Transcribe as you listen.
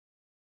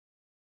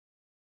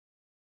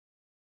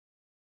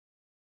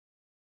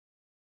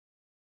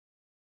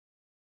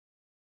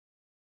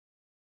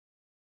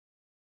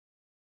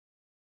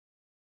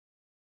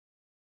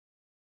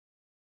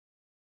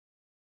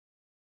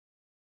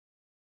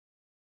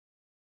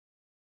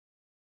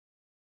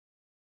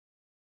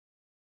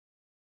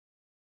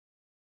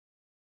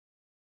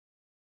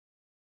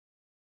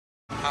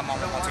I'm on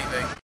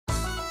TV.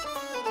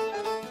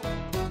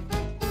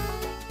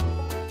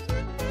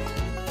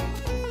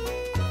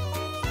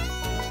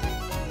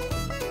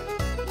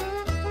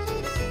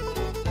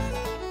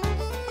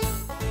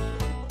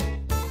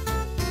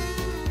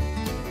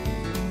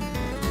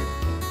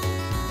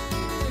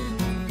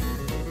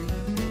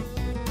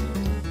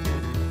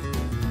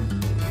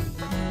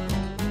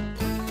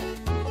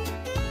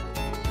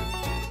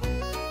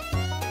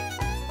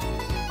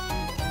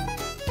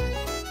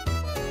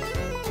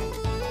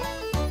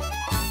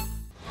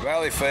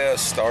 Valley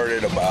Fest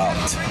started it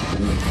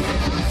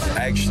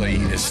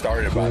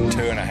started about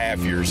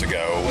 2.5 years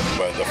ago,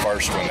 but the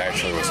first one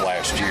actually was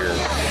last year.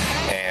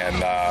 And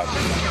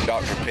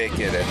Dr.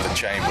 Pickett at the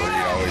chamber,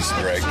 he's the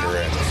director,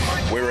 and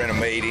we were in a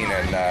meeting,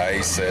 and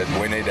he said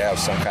we need to have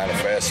some kind of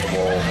festival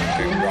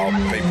to draw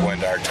people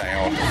into our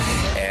town,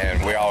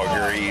 and we all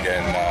agreed,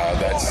 and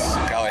that's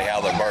kind of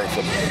how the birth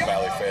of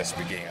Valley Fest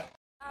began.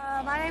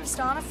 My name's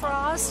Donna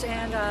Frost,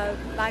 and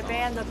my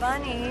band, the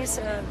Bunnies.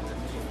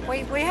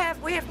 We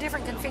have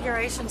different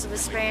configurations of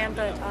this band,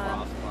 but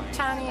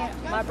Tony,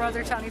 my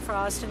brother Tony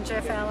Frost, and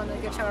Jeff Allen, the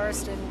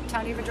guitarist, and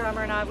Tony, the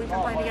drummer, and we've been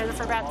playing together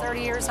for about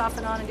 30 years off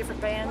and on in different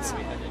bands.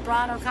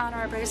 Brian O'Connor,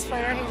 our bass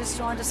player, he just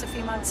joined us a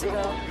few months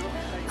ago.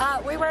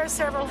 We wear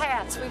several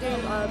hats. We do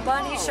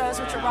Bunny shows,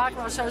 which are rock and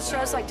roll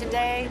shows like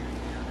today,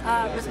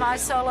 with my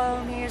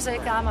solo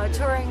music. I'm a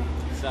touring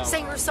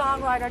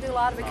singer-songwriter. I do a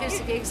lot of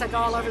acoustic gigs. I go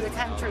all over the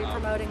country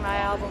promoting my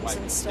albums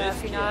and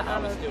stuff.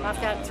 I've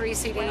got 3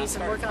 CDs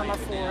and working on my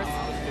 4th.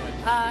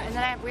 And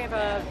then we have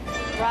a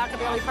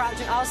rockabilly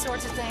project, all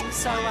sorts of things.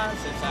 So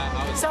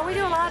we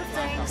do a lot of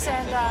things,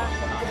 and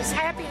I was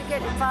happy to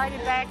get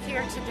invited back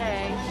here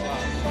today,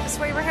 because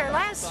we were here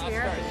last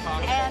year,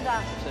 and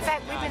in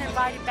fact we've been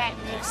invited back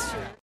next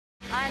year.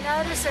 I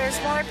noticed there's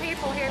more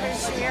people here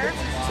this year.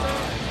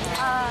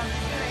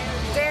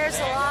 There's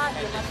a lot,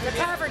 the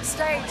covered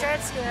stage,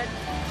 that's good.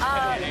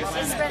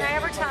 It's been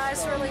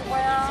advertised really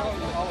well.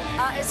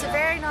 It's a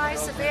very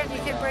nice event you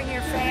can bring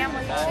your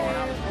family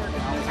to.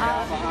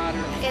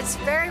 It's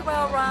very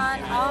well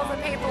run. All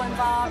the people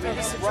involved are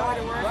just a joy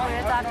to work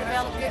with. I've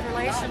developed good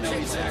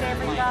relationships with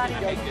everybody.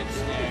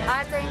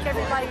 I think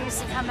everybody needs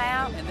to come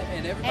out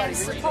and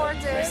support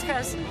this,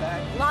 because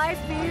live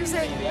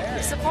music,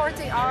 support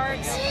the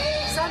arts,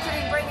 something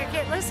you can bring your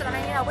kid. Listen,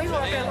 we were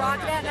up here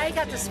rocking out. Now you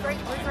got this great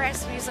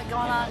bluegrass music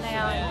going on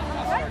now.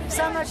 And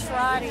so much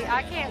variety.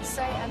 I can't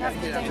say enough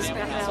good things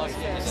about Valley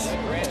Fest.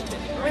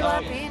 We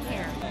love being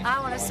here. I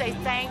want to say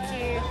thank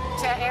you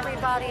to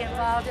everybody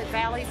involved at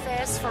Valley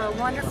Fest for a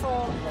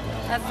wonderful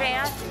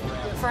event,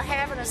 for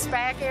having us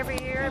back every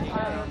year.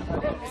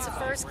 It's a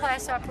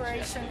first-class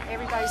operation.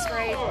 Everybody's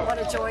great. What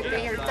a joy to be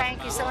here.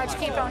 Thank you so much.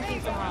 Keep on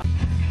keeping on.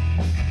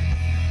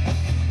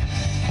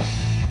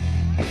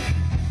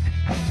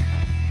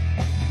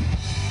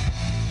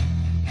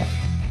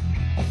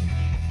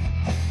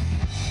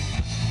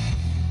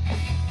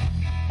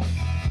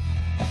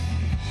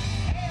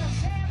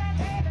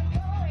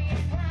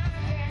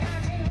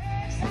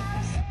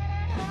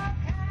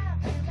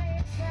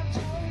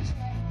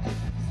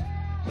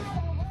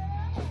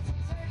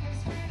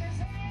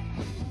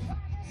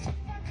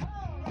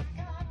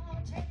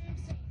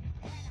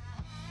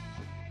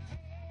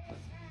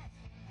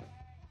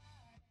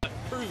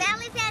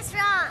 Valley Fest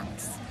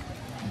rocks!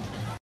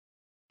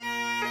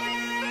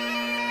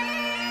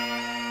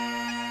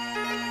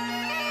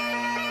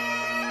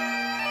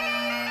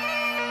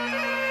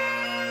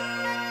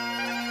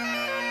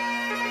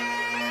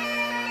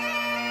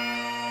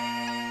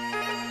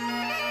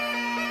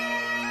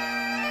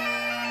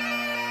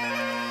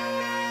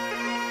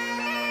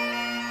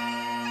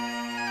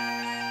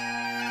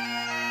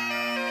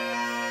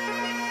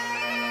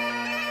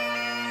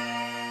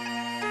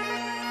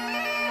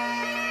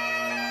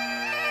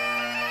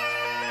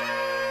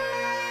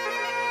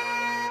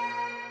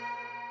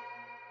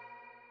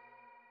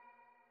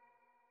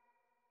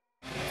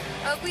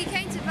 We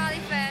came to Valley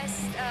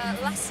Fest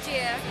last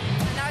year,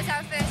 and that was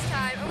our first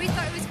time, and we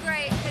thought it was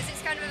great because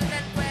it's kind of an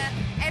event where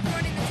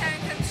everyone in the town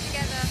comes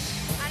together,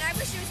 and I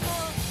wish there was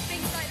more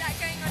things like that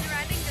going on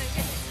around England,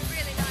 because it's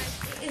really nice.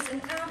 It is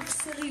an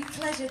absolute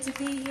pleasure to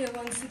be here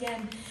once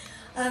again.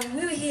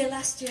 We were here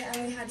last year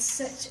and we had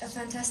such a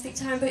fantastic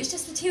time, but it's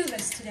just the 2 of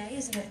us today,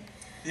 isn't it?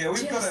 Yeah,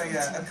 we've got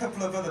a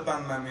couple of other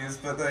band members,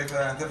 but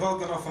they've all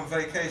gone off on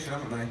vacation,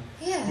 haven't they?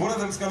 Yeah. One of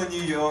them's gone to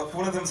New York,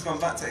 one of them's gone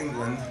back to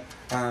England,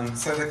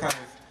 so they kind of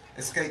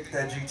escaped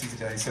their duty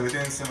today. So we're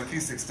doing some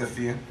acoustic stuff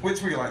for you,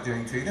 which we like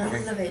doing too, don't we?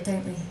 We love it,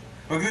 don't we?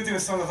 We're going to do a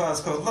song of ours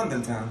called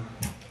London Town.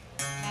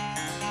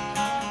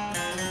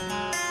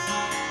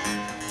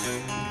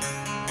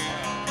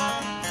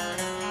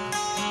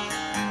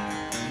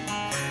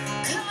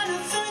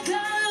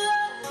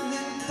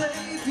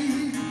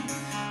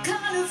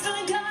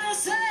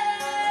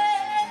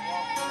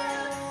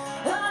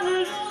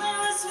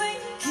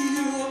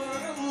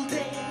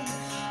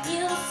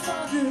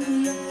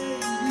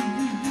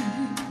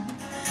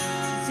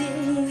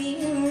 Then we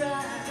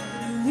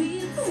ride,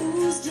 we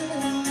cruise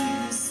down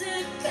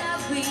music,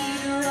 we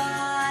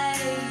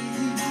ride.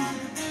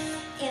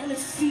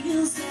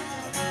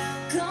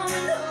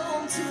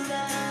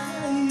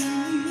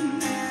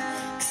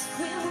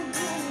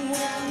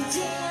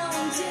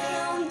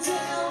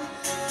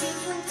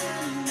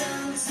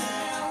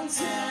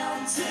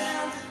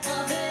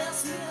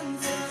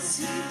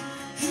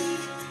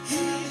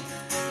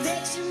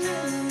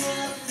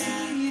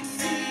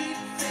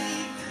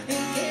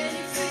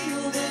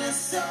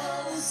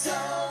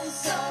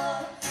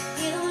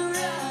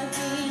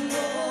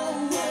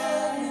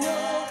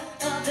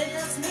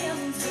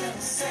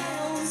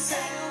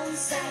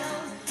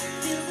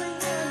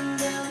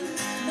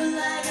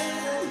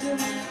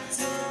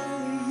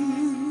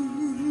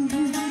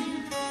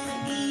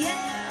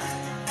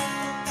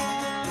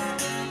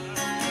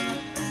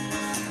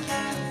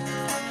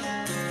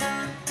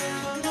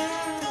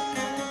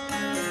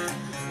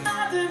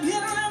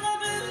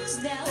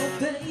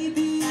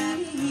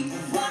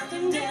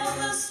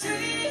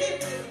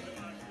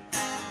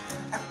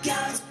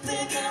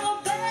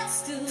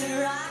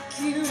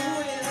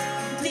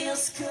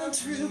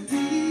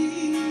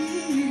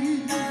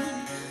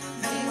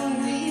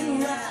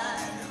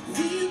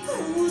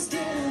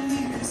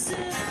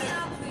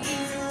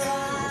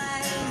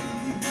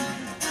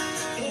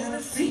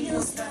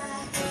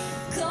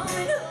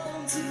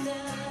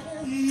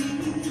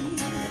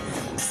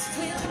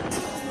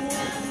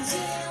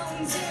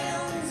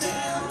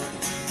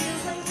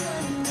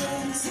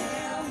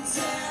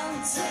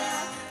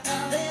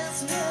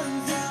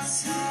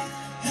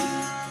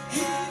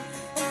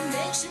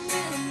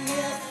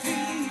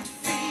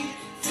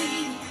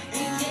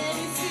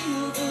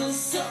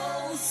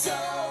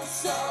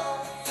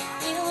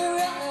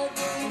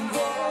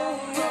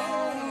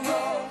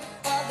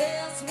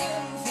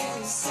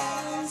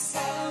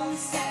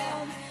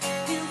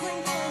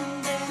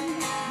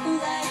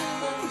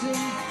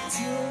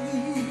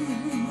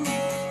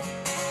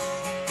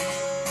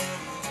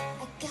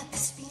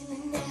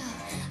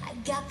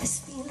 got this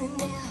feeling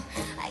now.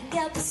 I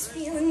got this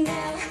feeling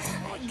now.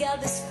 I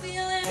got this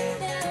feeling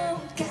now.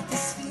 Got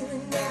this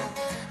feeling now.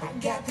 I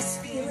got this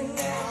feeling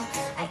now.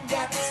 I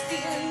got this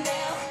feeling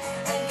now.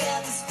 I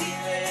got this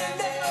feeling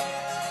now.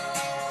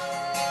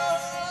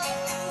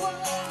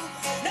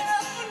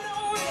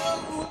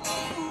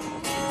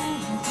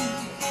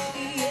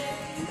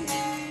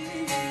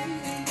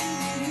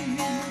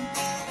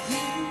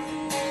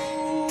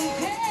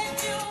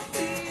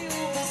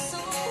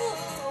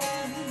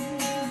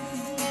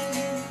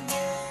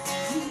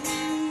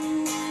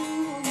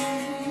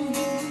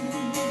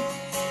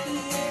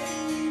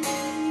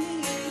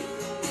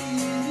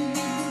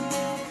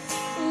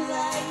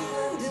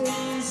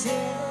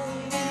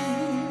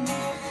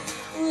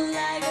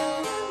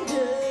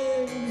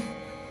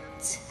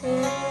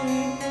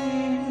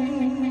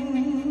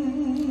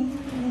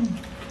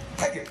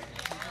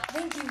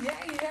 Thank you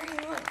very,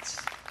 very much.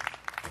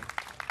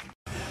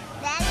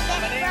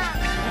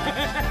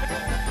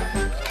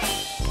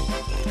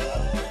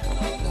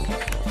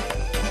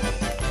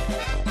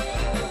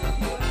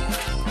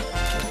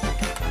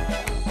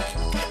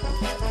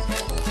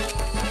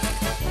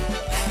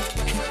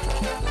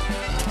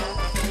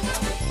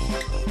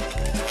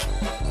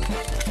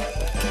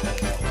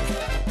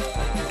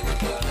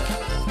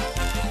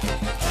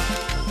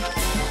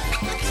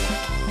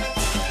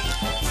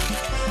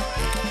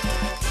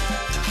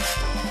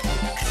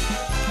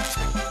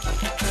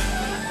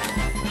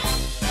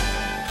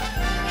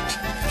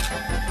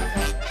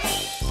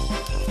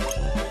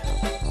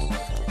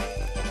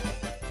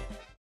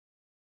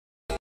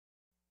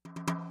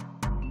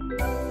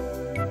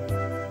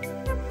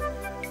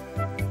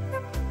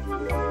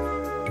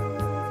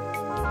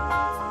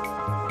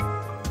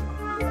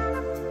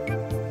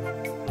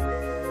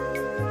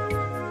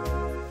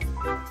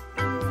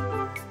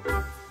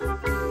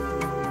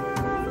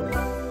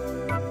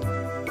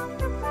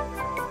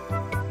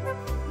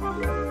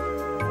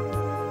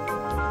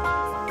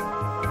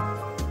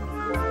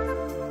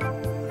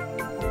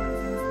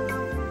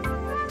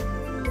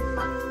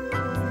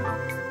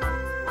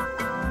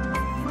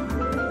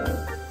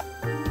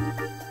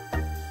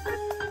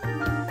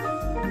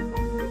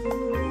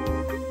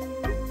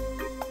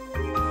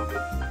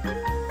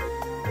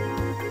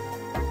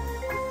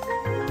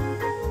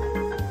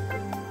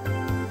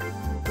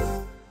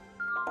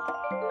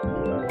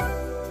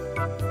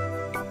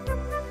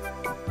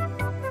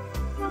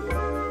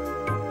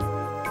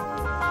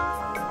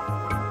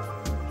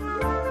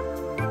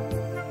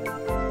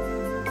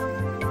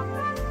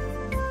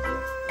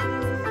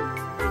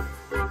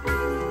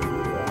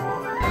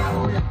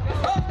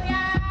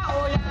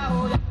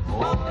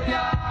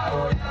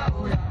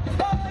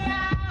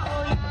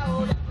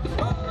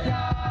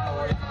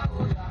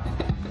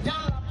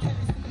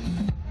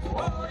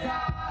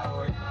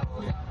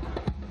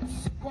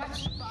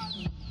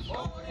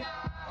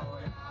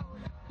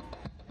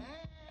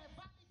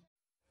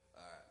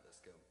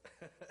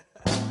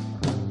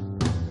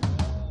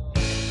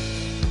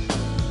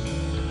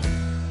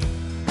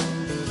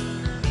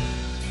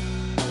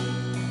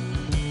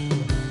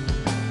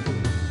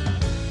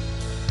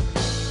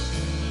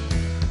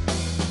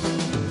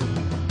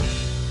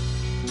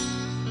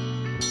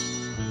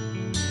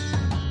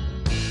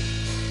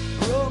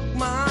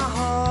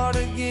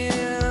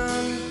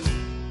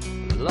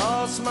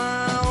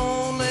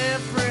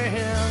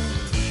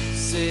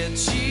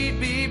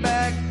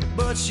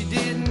 But she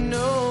didn't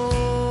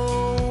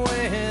know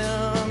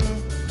when.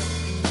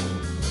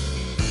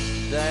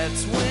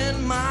 That's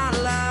when my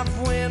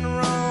life went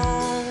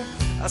wrong.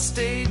 I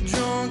stayed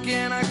drunk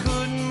and I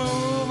couldn't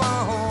move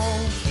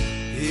on.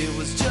 It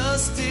was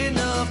just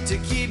enough to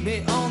keep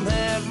me on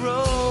that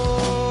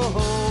road.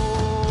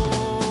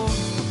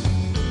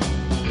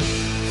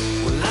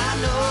 Well, I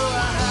know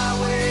a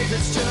highway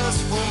that's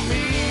just for me.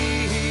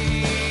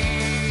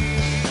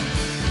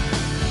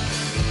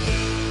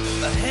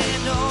 A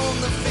hand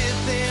on the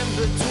fifth in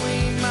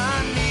between my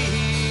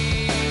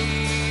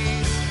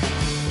knees.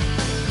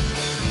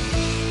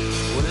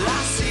 Well,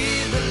 I see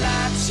the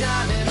light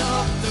shining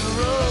up the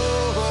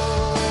road.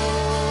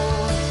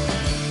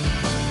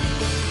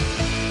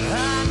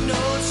 I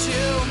know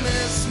she'll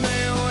miss me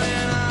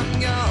when I'm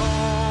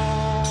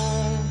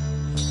gone.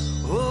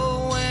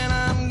 Oh, when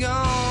I'm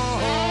gone.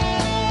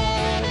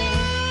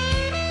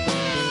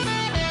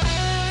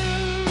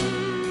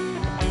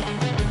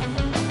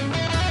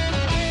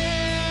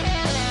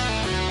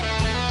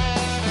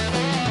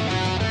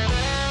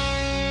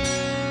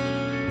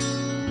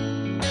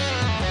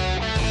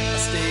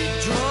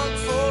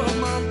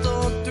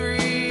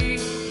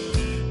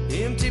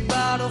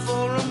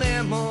 For a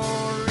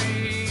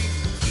memory.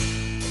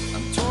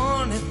 I'm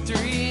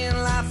 23 and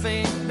life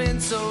ain't been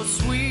so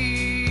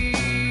sweet.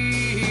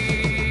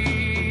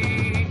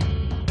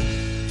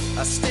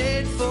 I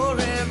stayed for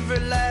every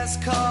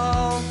last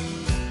call.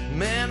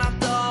 Man, I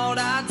thought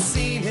I'd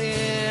seen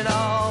it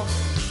all,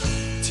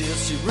 till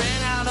she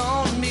ran out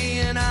on me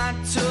and I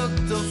took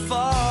the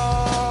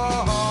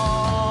fall.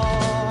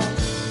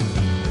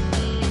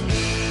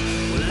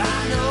 Well,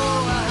 I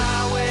know a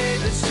highway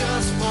that's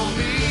just for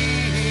me.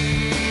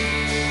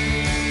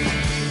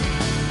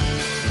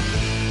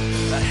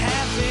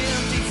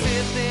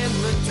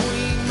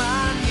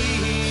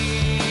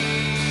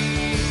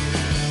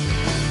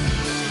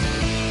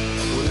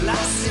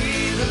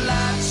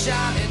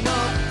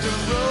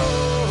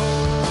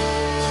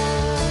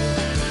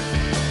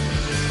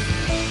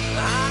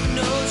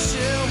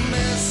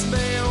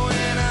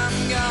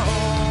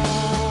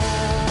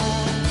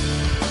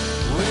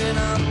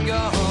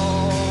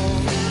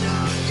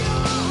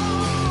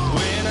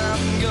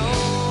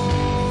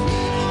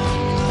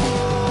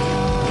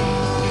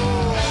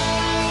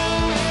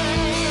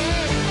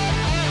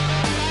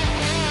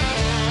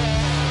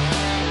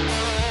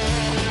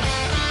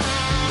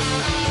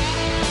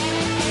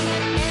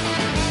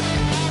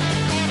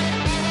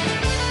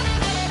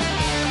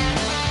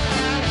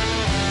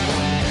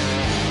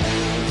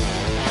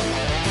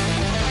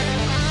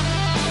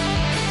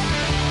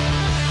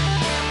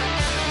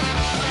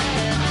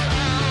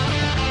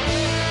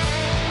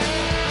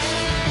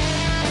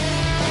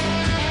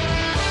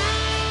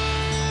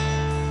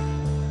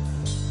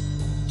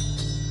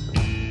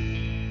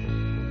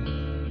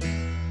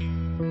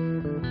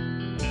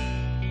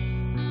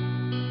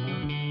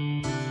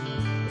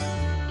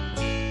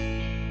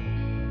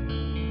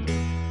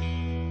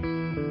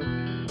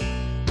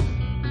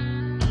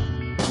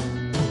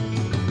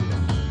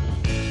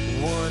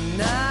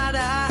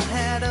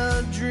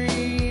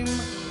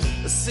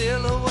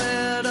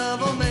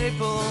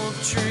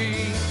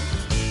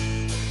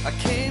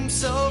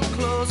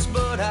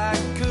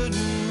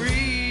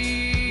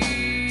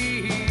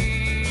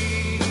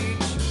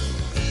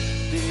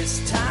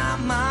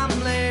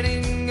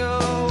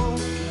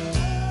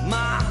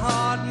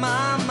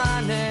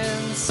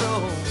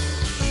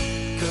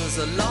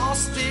 'cause I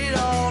lost it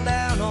all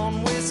down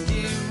on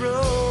Whiskey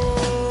Road.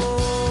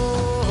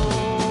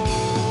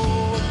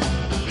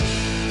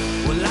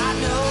 Well, I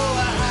know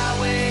a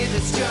highway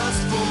that's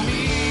just for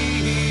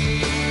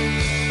me.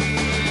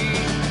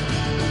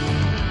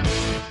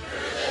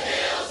 Through the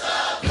hills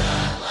of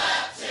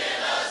Dunlap,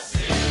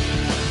 Tennessee.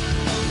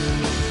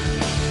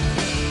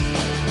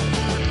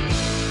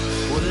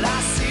 Well, I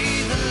see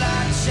the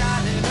light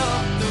shining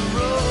up the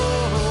road.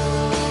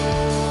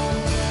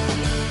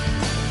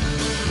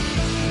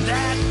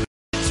 That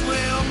bitch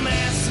will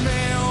miss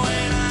me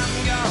when I'm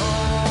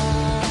gone.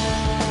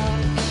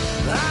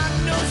 I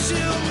know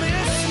she'll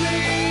miss me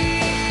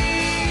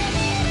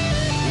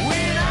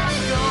when I'm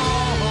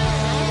gone.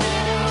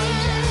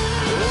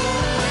 Oh,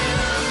 when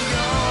I'm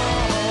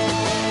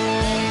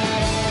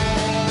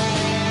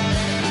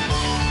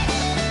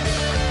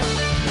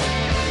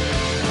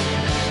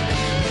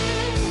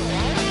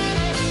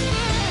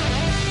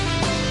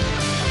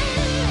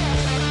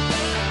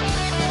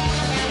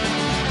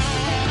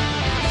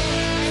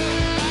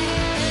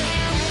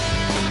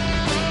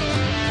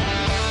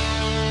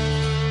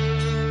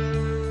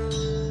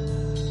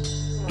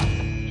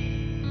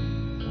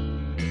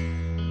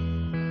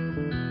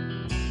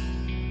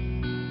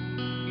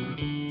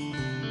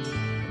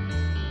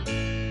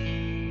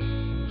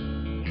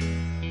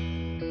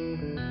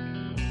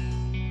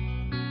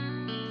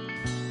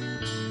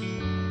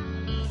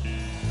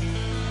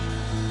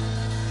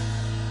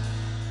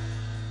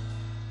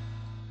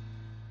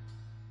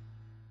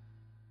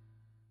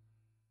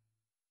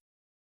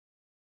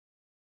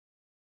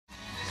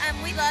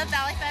We love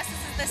Valley Fest. This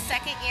is the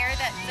second year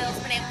that Phil's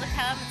been able to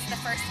come. It's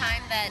the first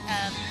time that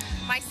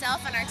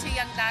myself and our two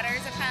young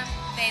daughters have come.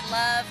 They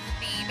love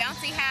the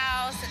bouncy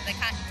house and the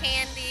cotton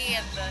candy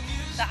and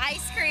the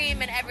ice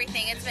cream and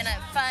everything. It's been a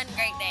fun,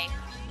 great day.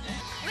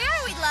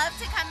 We'd love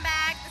to come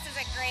back. This is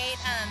a great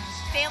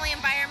family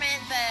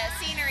environment. The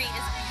scenery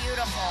is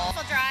beautiful.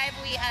 Drive,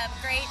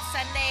 great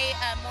Sunday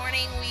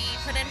morning. We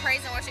put in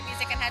praise and worship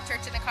music and had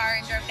church in the car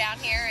and drove down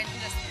here and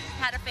just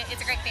had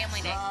it's a great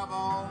family day. Drive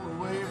all the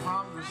way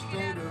from the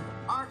state of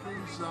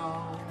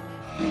Arkansas.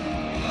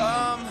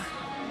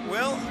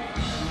 Well,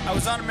 I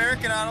was on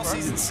American Idol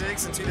season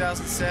 6 in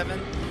 2007.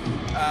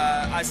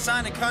 I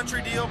signed a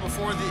country music deal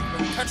before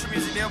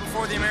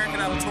the American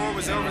Idol tour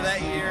was over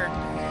that year.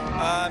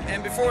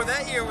 And before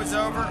that year was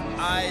over,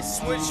 I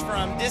switched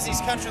from Disney's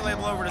country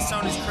label over to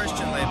Sony's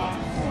Christian label.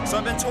 So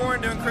I've been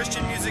touring doing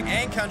Christian music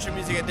and country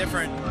music at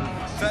different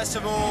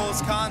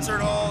festivals, concert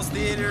halls,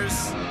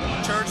 theaters,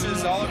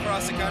 churches all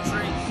across the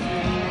country.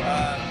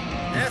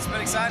 Yeah, it's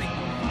been exciting.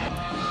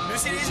 New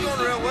CD's going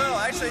real well.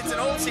 Actually, it's an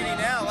old CD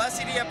now. Last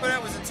CD I put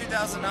out was in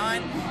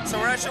 2009, so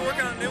we're actually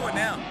working on a new one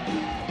now.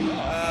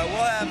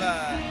 We'll have,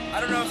 I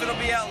don't know if it'll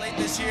be out late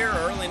this year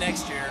or early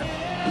next year.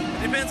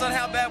 It depends on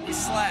how bad we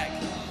slack.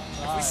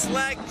 If we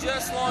slack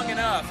just long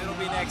enough, it'll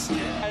be next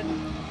year.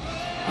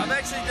 I've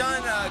actually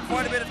done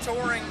quite a bit of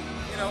touring,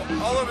 you know,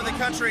 all over the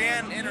country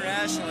and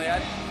internationally.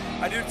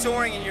 I do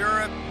touring in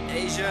Europe,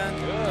 Asia,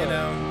 you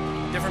know,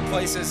 different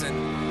places,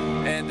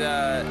 and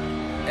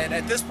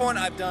at this point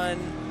I've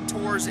done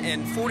tours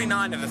in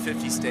 49 of the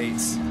 50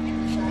 states.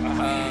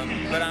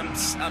 But I'm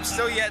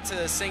still yet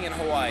to sing in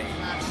Hawaii.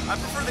 I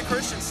prefer the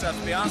Christian stuff,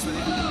 to be honest with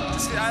you.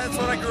 That's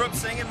what I grew up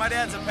singing. My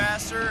dad's a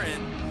pastor,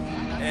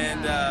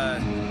 and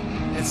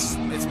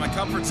it's my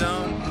comfort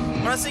zone.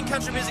 When I sing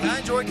country music, I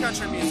enjoy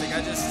country music.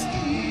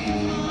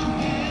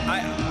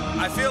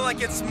 I feel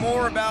like it's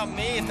more about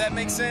me, if that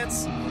makes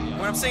sense.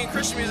 When I'm singing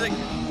Christian music,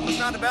 it's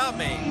not about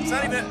me. It's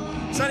not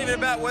even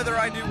about whether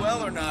I do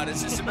well or not.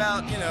 It's just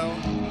about, you know,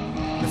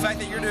 the fact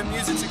that you're doing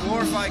music to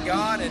glorify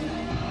God, and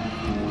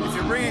if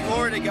you're bringing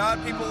glory to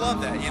God, people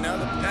love that, you know,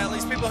 at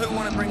least people who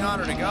want to bring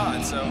honor to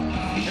God. So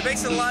it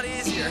makes it a lot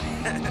easier.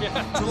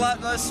 It's a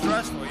lot less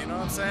stressful, you know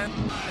what I'm saying?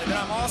 And then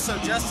I'm also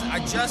I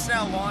just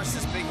now launched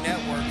this big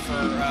network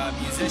for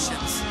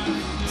musicians.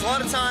 So a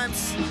lot of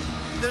times,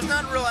 there's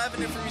not a real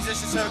avenue for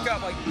musicians to hook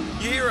up. Like,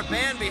 you hear a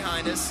band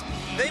behind us,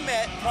 they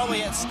met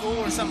probably at school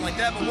or something like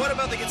that, but what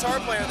about the guitar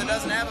player that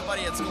doesn't have a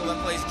buddy at school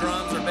that plays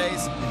drums or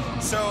bass?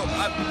 So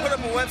I put up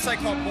a website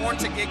called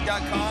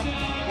borntogig.com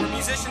where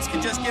musicians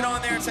can just get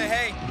on there and say,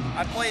 hey,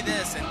 I play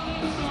this, and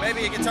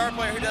maybe a guitar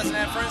player who doesn't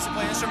have friends to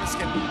play instruments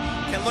can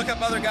look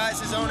up other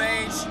guys his own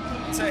age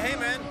and say, hey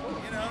man,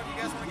 you know,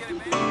 you guys want to get in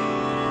band?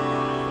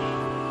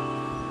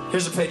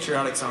 Here's a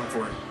patriotic song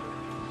for you.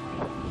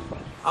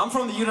 I'm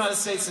from the United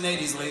States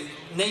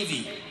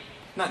Navy,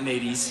 not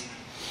Navies.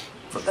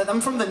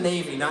 I'm from the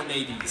Navy, not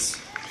Navies.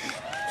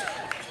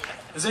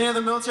 Is there any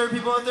other military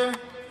people out there?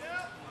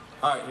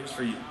 All right, here's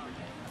for you.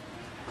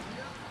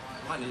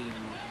 My Navy.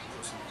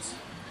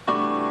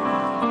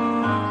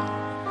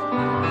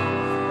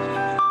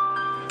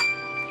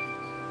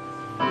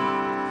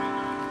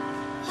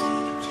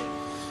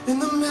 In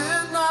the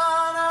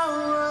midnight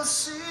hour I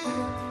see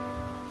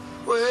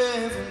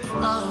waving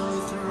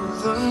proudly through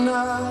the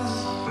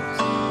night.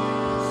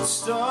 The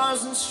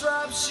stars and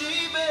stripes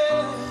she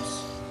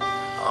bears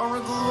are a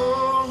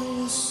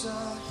glorious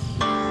sight.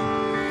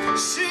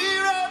 She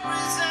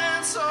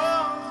represents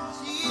all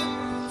the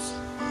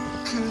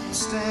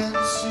stand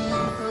to see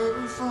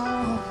her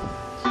fall.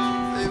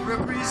 They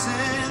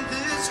represent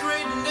this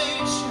great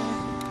nation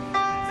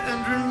and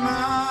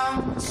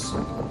remind us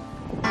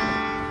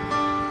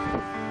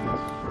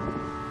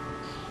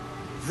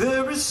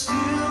there is still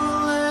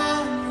a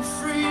land of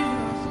freedom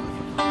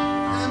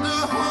and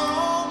a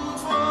home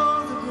for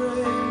the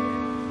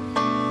brave,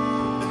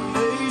 a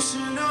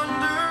nation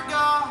under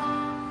God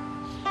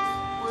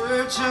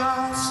where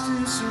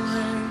justice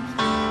reigns.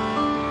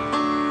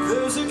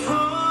 There's a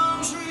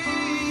country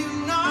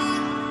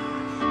united,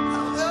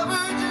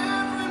 however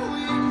different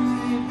we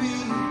may be.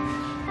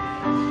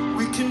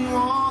 We can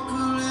walk a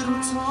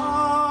little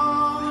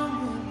taller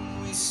when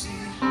we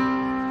see.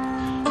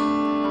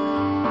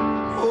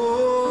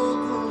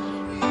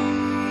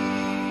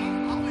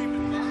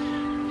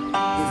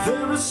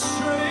 There is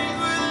strength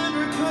within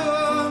her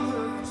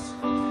colors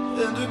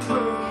and a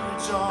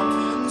courage all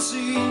can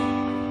see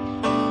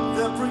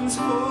that brings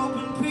hope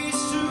and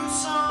peace to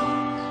some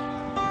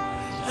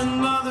and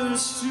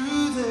others to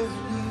their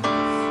knees.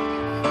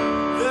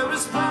 There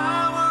is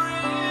power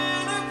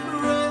in her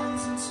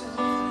presence and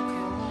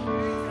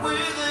calm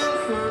within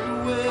her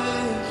way.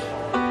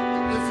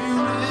 If you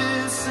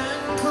listen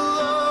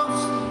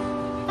closely,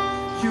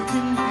 you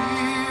can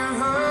hear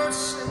her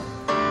say,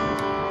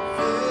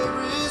 there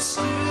is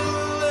still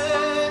a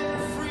land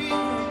of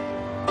freedom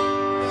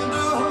and a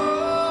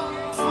home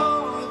for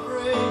the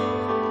brave,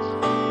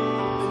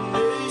 a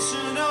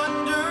nation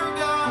under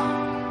God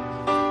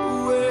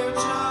where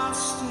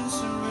justice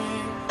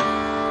reigns.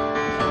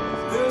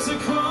 There's a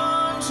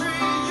country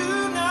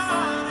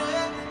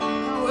united,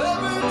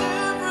 however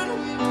different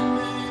we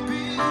may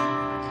be.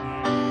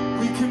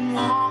 We can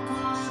walk a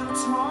little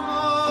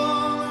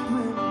taller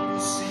when we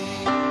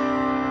see.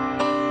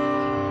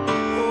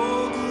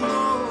 Oh,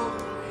 glory.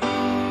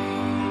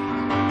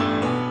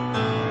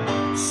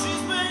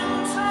 She's been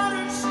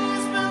tired,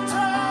 she's been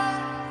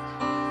tired,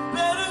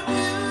 been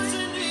abused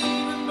and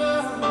even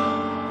burned,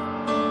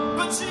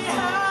 but she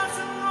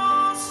hasn't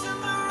lost in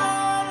the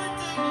right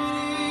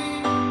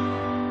dignity.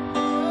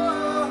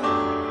 Oh,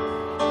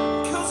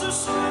 'cause her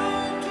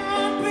strength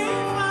can't be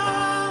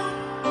found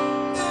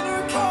in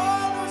her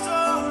colors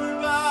or her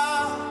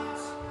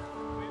vows.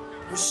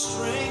 Her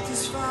strength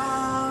is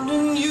found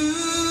in you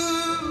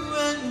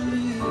and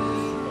me.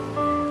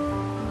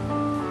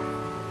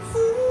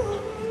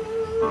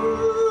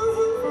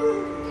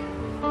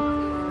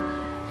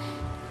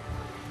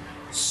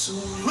 So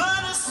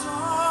let us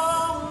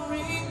all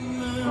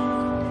remember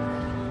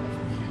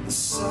the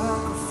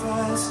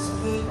sacrifices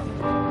made,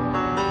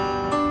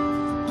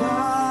 the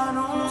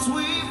battles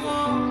we've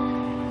won,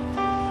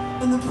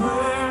 and the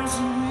prayers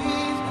that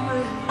we've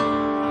prayed.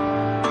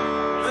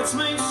 Let's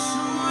make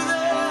sure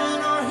that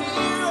our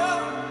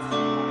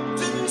heroes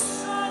didn't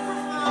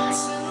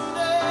sacrifice in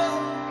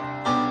vain.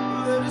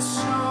 Let us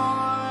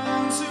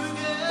join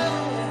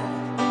together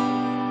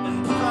and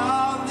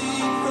proudly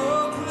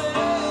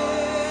proclaim,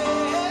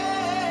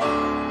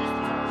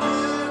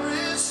 there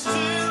is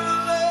still a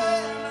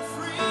land of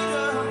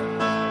freedom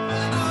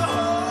and a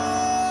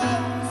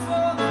home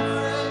for the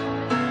brave,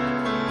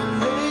 a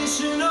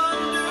nation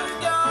under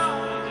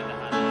God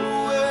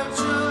where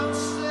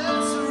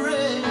justice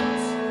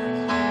reigns.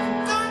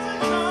 There's a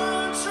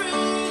country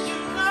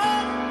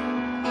united,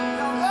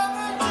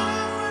 however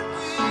different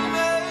we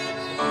may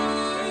be.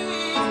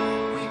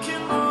 We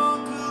can walk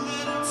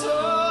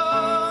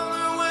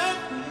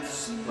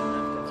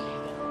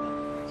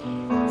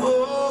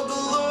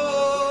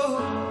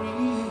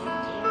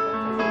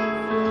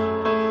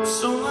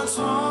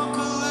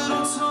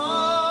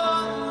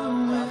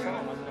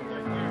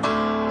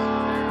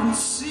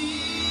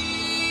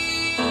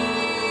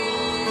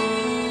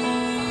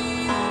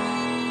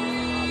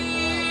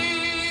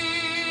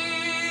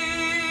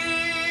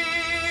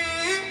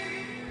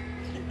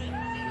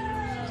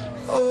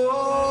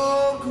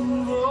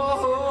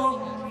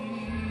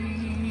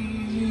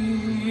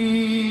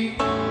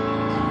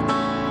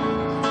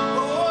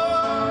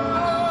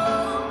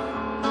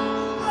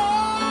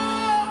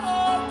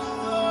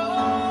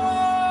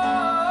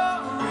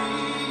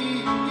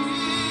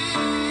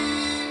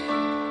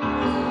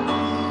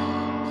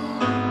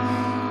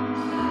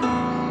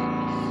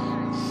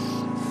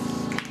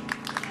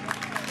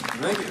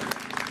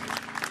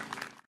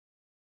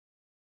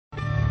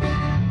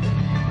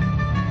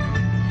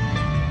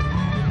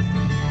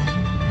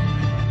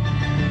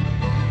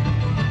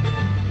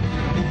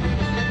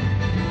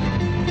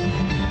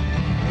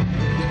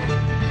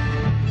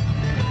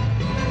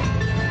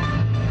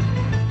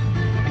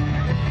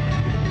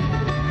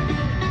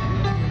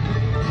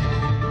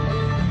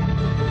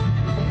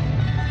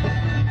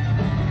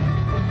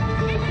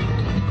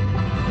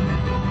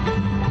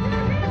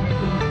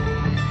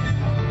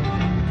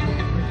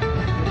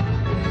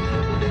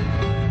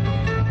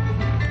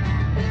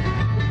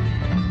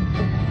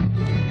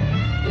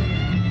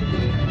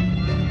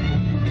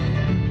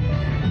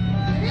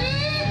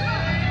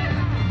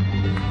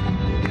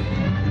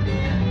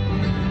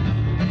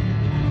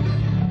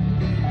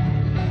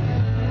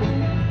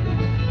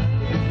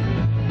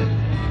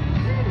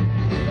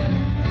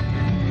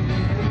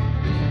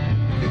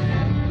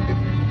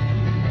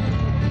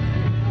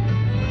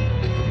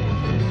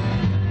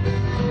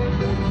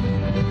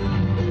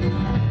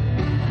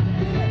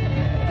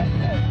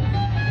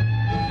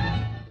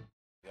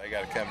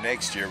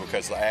next year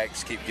because the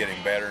acts keep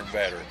getting better and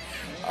better.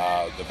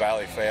 The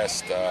Valley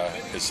Fest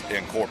is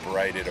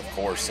incorporated, of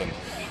course, in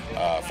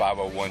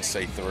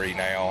 501c3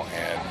 now,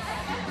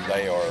 and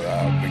they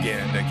are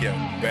beginning to get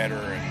better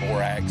and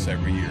more acts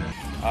every year.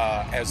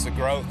 As the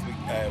growth,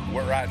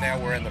 right now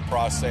we're in the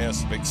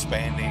process of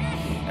expanding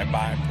and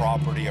buying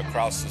property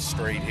across the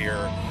street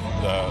here,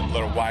 the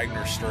little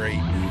Wagner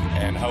Street,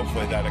 and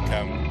hopefully that'll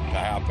come to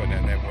happen,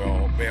 and then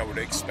we'll be able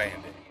to expand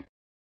it.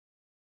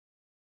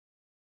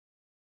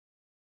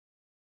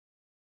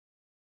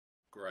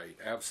 Great,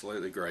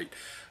 absolutely great.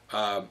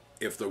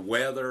 If the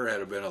weather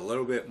had been a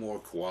little bit more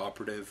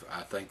cooperative,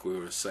 I think we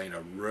would have seen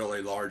a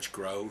really large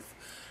growth.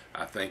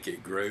 I think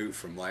it grew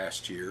from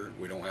last year.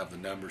 We don't have the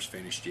numbers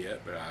finished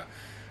yet, but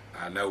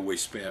I know we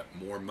spent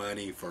more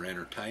money for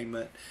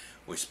entertainment.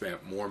 We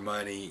spent more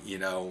money, you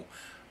know,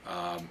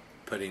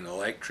 putting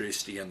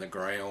electricity in the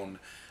ground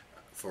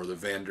for the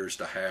vendors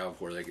to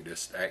have where they could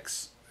just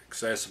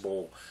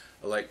accessible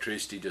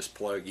electricity, just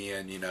plug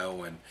in, you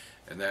know, and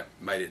that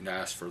made it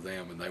nice for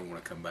them, and they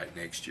want to come back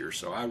next year.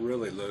 So I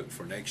really look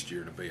for next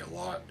year to be a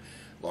lot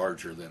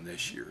larger than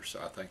this year. So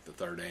I think the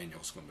third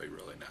annual is going to be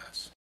really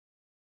nice.